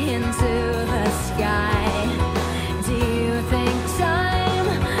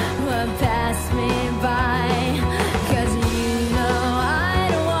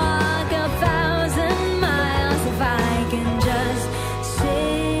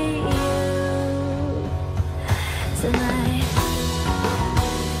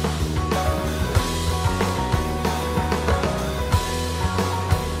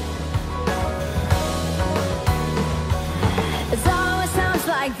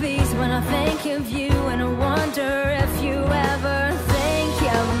like these when I think of you, and I wonder if you ever think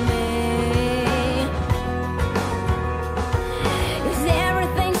of me. Is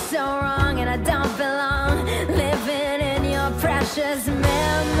everything so wrong and I don't belong, living in your precious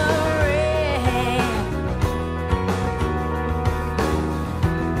memory?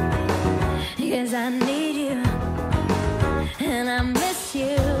 'Cause I need you and I miss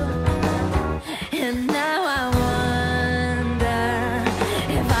you, and now I wonder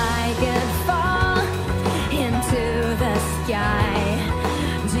if I could fall into the sky.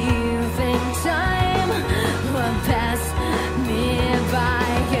 Do you think time will pass me by?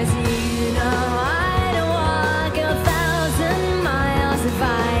 'Cause you know I'd walk 1,000 miles if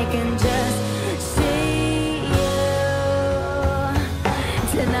I can just see you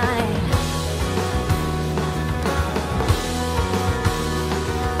tonight.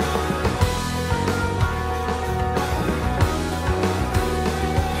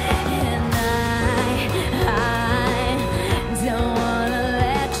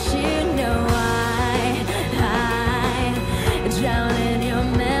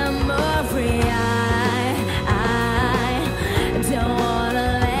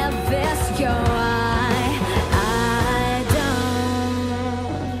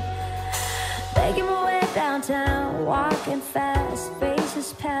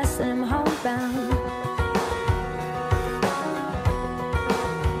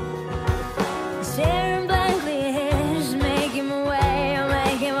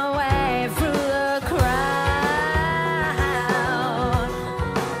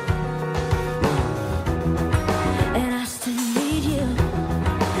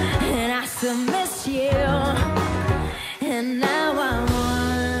 to miss you. And now I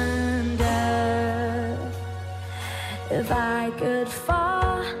wonder if I could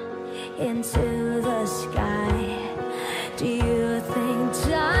fall into the sky. Do you think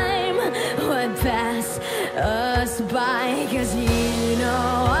time would pass us by? 'Cause you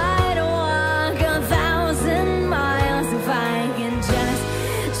know I'd walk 1,000 miles if I can just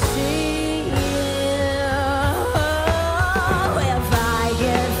see you. If I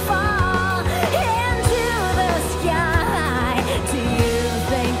could fall into the sky, do you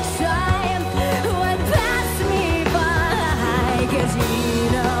think time would pass me by? 'Cause you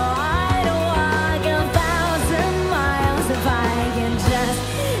know I'd walk 1,000 miles if I can just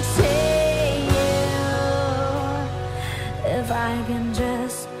see you. If I can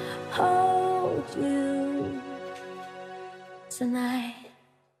just hold you tonight.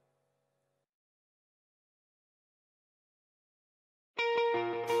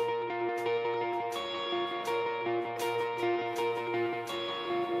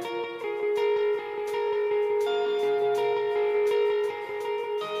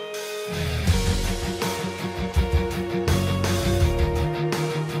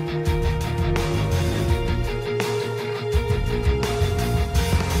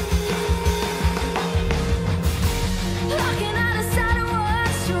 Looking out of sight of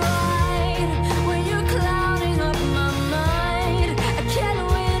what's right when you're clouding up my mind. I can't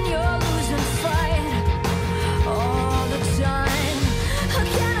win, you're losing fight all the time. How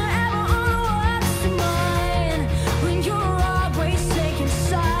can I ever own what's mine when you're always taking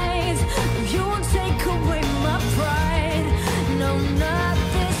sides? You won't take away my pride. No, not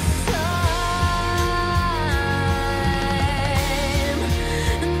this time.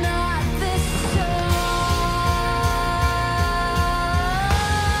 Not this time.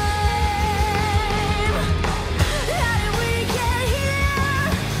 How did we get here?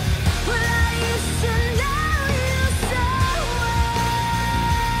 Well, I used to know you so well.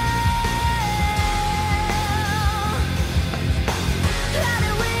 How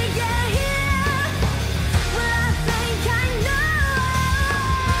did we get here? Well, I think I know.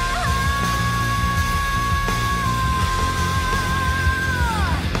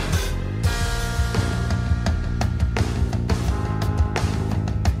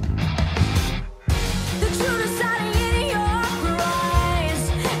 The truth is hiding in your eyes,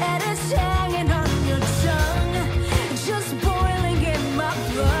 and it's hanging on your tongue, just boiling in my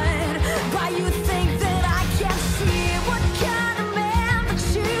blood. Why you think that I can't see what kind of man that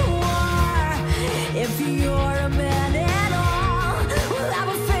you are? If you're a man at all, well, I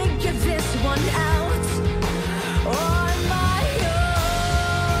will figure this one out on my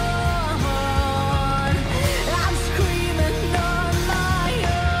own. I'm screaming on my own.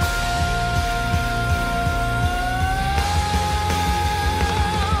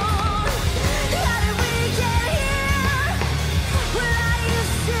 How did we get here? Well, I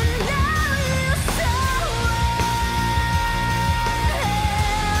used to know you so well.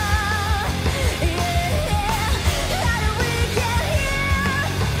 Yeah. How did we get here?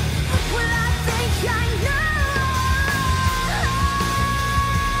 Well, I think I know.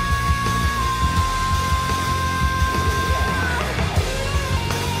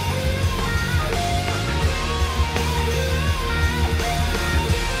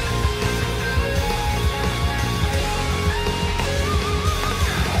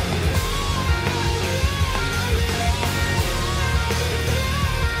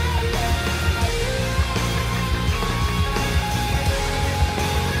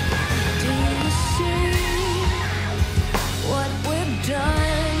 Do you see what we've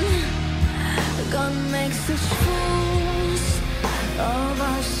done? We're gonna make such fools of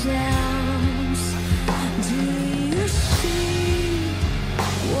ourselves. Do you see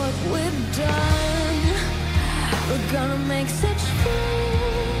what we've done? We're gonna make such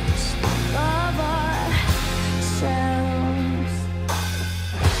fools of ourselves.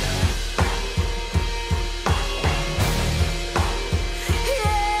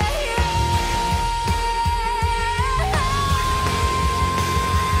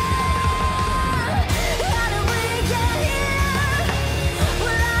 How did we get here?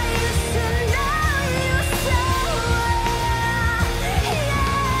 Well, I used to know you so well.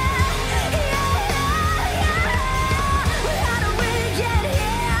 Yeah. How did we get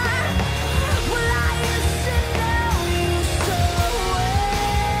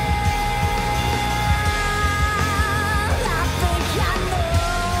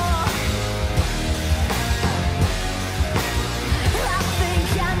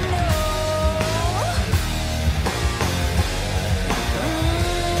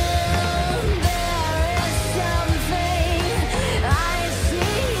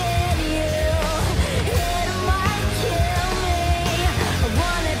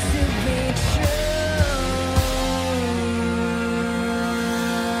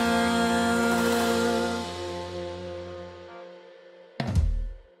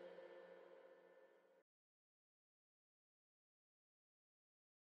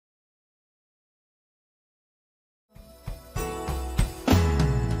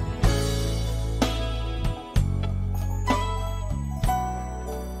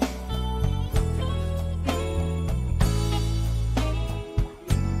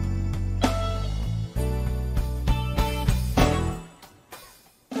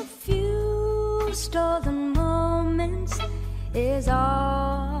stolen moments is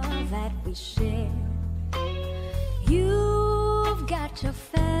all that we share. You've got your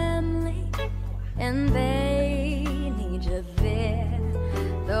family and they need you there.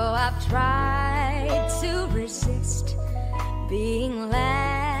 Though I've tried to resist being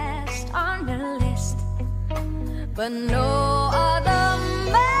last on the list, but no other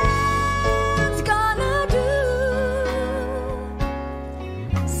man's gonna do.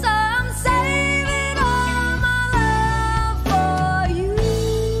 So I'm saving all my love for you.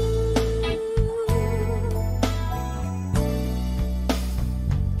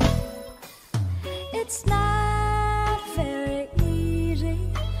 It's not very easy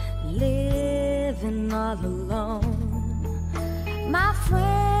living all alone. My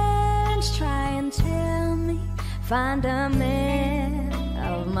friends try and tell me find a man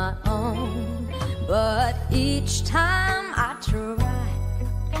of my own, but each time I try,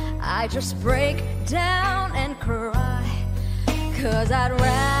 I just break down and cry, 'cause I'd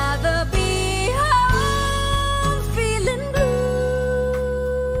rather be home feeling blue.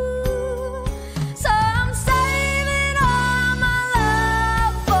 So I'm saving all my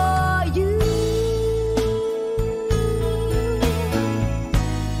love for you.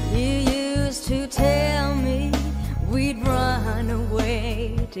 You used to tell me we'd run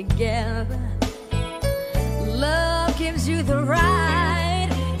away together. Love gives you the right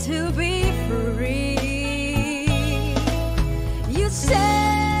to be free. You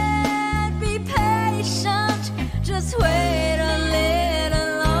said be patient, just wait a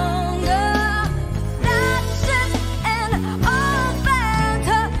little longer. That's just an old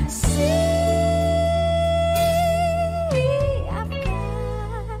fantasy. I've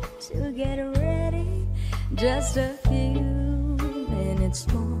got to get ready, just a few minutes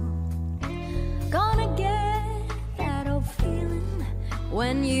more. Gonna get that old feeling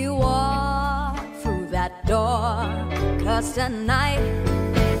when you walk through that door, 'cause tonight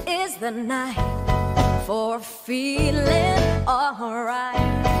is the night for feeling alright.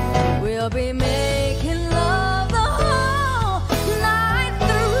 We'll be making love